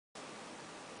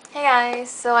Hey guys,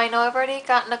 so I know I've already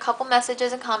gotten a couple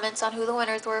messages and comments on who the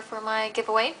winners were for my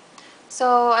giveaway,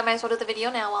 so I might as well do the video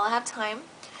now while I have time.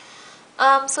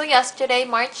 So yesterday,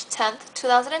 March 10th,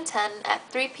 2010, at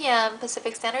 3 p.m.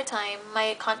 Pacific Standard Time,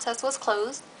 my contest was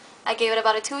closed. I gave it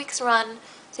about a 2 weeks run,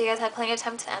 so you guys had plenty of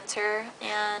time to enter,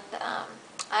 and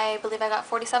I believe I got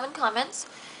 47 comments,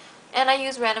 and I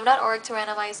used random.org to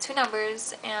randomize two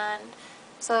numbers, and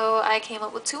so I came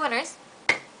up with two winners.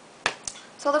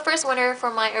 So the first winner for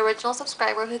my original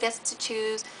subscriber who gets to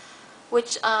choose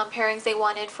which pairings they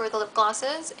wanted for the lip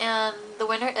glosses, and the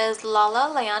winner is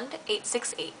Lala Land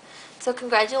 868. So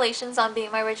congratulations on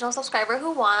being my original subscriber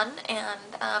who won, and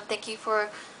thank you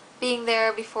for being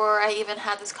there before I even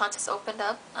had this contest opened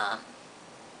up.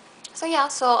 So yeah,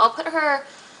 so I'll put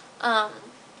um,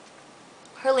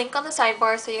 her link on the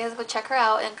sidebar so you guys go check her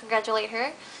out and congratulate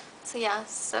her. So yeah,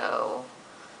 so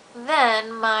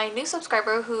then my new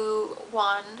subscriber who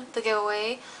won the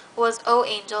giveaway was O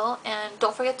Angel, and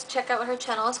don't forget to check out her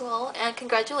channel as well, and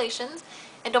congratulations.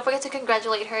 And don't forget to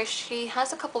congratulate her. She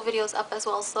has a couple videos up as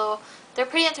well, so they're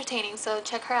pretty entertaining, so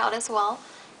check her out as well.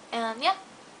 And yeah,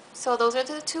 so those are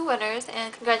the two winners,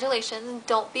 and congratulations.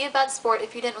 Don't be a bad sport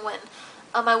if you didn't win.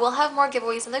 I will have more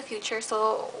giveaways in the future,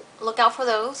 so look out for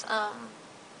those.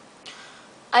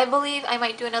 I believe I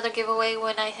might do another giveaway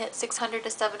when I hit 600 to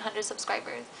 700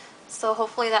 subscribers. So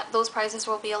hopefully those prizes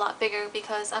will be a lot bigger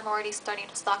because I'm already starting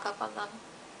to stock up on them.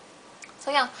 So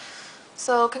yeah.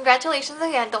 So congratulations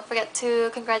again. Don't forget to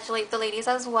congratulate the ladies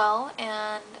as well.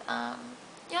 And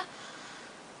yeah.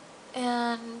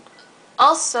 And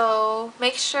also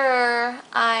make sure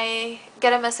I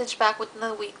get a message back within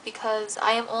the week because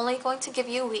I am only going to give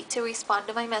you a week to respond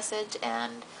to my message,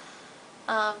 and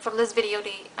from this video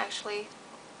date actually,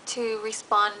 to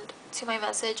respond to my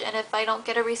message. And if I don't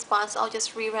get a response, I'll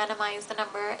just re-randomize the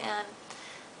number and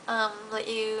let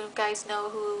you guys know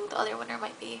who the other winner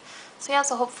might be. So yeah,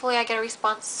 so hopefully I get a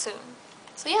response soon.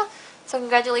 So yeah, so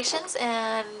congratulations,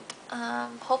 and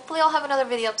hopefully I'll have another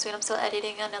video up soon. I'm still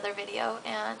editing another video,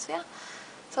 and so yeah.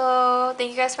 So thank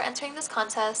you guys for entering this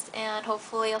contest, and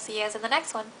hopefully I'll see you guys in the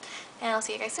next one. And I'll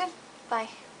see you guys soon. Bye.